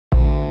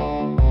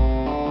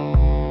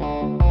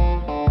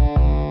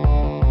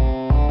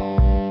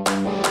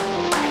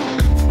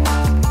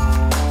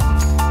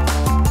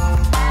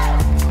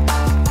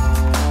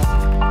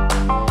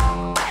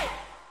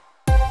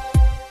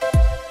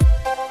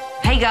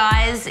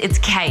guys, it's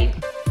Kate.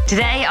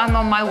 Today I'm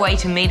on my way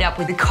to meet up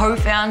with the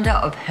co-founder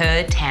of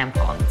Her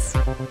Tampons.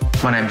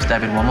 My name's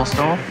David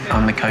Womelstor.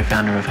 I'm the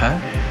co-founder of Her.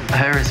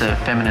 Her is a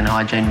feminine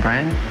hygiene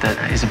brand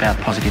that is about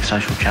positive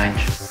social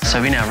change.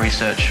 So in our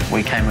research,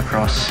 we came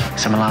across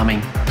some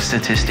alarming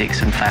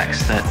statistics and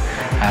facts that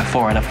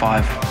 4 out of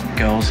 5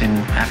 girls in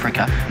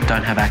Africa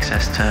don't have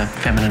access to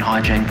feminine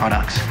hygiene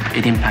products.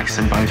 It impacts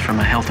them both from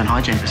a health and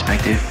hygiene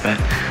perspective, but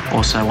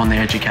also on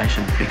their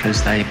education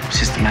because they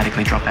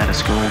systematically drop out of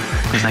school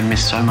because they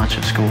miss so much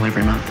of school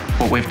every month.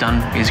 What we've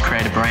done is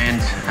create a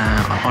brand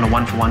on a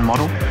one-for-one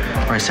model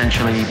where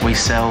essentially we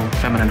sell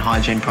feminine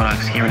hygiene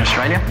products here in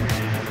Australia,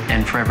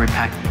 and for every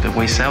pack that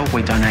we sell,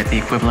 we donate the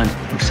equivalent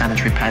of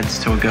sanitary pads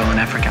to a girl in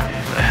Africa.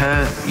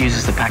 Her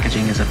uses the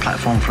packaging as a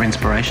platform for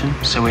inspiration,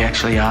 so we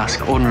actually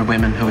ask ordinary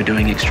women who are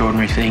doing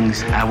extraordinary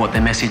things what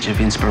their message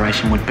of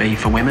inspiration would be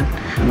for women.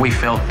 We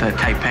felt that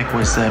Kate Peck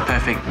was the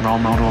perfect role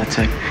model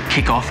to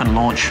kick off and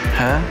launch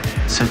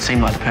Her, so it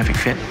seemed like the perfect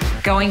fit.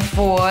 Going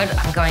forward,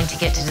 I'm going to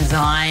get to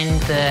design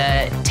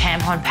the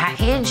tampon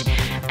package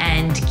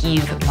and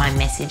give my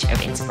message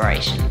of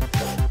inspiration.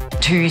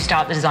 To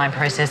start the design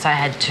process, I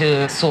had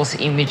to source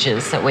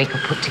images that we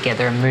could put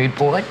together a mood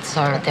board.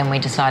 So then we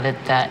decided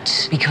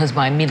that because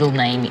my middle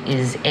name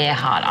is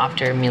Earhart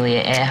after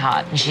Amelia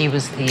Earhart, she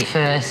was the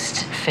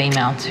first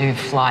female to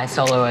fly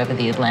solo over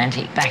the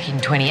Atlantic back in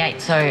 28.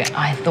 So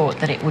I thought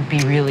that it would be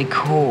really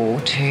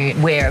cool to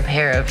wear a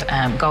pair of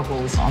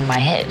goggles on my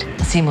head,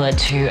 similar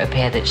to a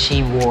pair that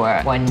she wore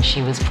when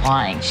she was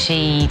flying.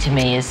 She, to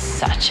me, is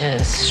such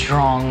a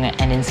strong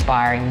and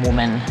inspiring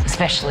woman,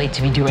 especially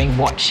to be doing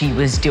what she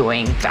was doing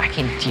back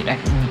in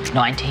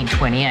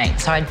 1928.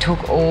 So I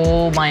took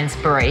all my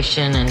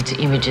inspiration and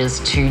images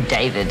to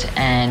David,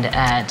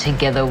 and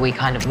together we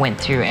kind of went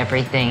through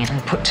everything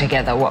and put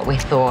together what we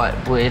thought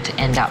would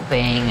end up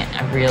being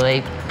a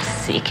really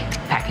sick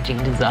packaging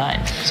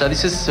design. So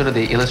this is sort of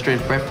the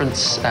illustrative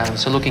reference,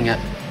 so looking at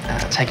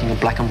taking a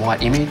black and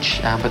white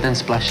image, but then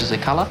splashes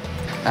of colour.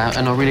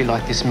 And I really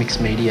like this mixed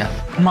media.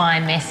 My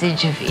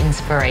message of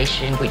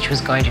inspiration, which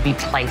was going to be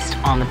placed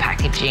on the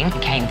packaging,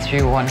 came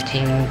through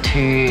wanting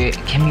to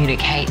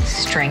communicate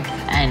strength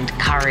and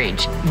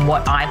courage.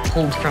 What I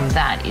pulled from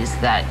that is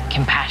that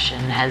compassion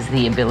has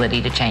the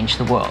ability to change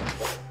the world.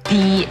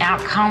 The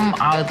outcome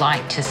I would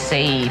like to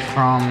see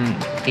from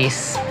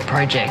this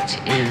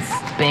project is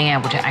being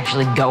able to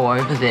actually go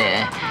over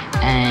there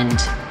and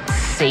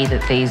see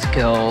that these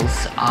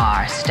girls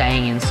are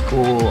staying in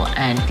school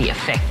and the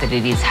effect that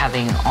it is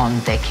having on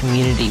their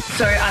community.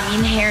 So I'm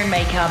in hair and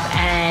makeup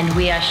and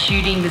we are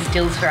shooting the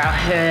stills for our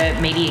Her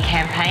media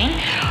campaign.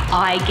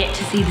 I get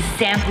to see the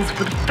samples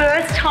for the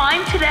first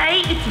time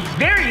today. It's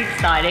very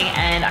exciting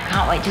and I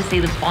can't wait to see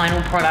the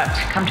final product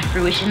come to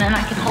fruition and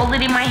I can hold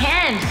it in my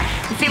hand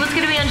and see what's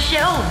going to be on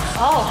shelves.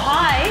 Oh,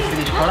 hi.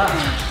 Finished product.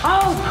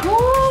 Oh,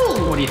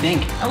 cool. What do you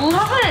think? I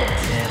love it.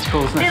 Yeah, it's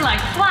cool, isn't it? They're like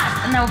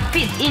flat and they'll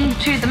fit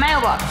into the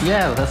mailbox.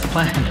 Yeah, well, that's the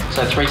plan.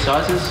 So 3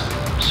 sizes,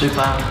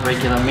 super,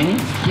 regular, mini.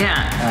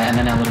 Yeah. And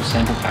then our little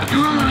sample pack.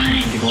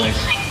 Giveaways.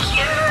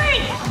 Cute.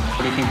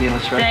 What do you think the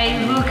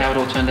illustration, how it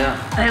all turned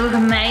out? They look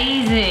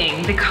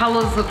amazing. The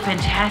colours look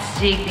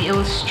fantastic. The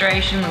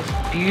illustration looks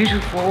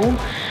beautiful.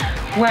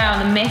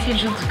 Wow, the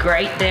message looks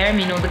great there. I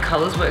mean, all the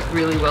colours work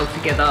really well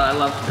together. I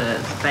love the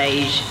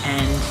beige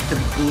and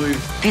the blue.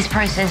 This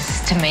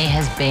process to me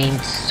has been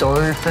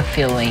so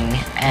fulfilling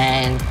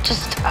and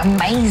just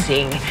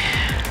amazing.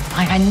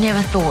 Like, I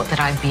never thought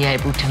that I'd be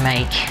able to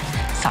make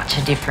such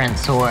a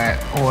difference or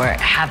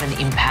have an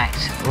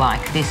impact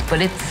like this, but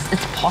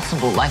it's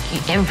possible. Like,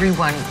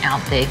 everyone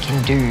out there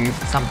can do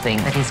something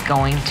that is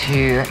going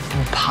to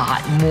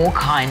impart more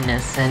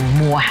kindness and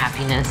more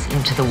happiness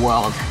into the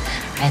world.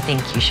 I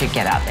think you should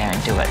get out there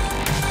and do it.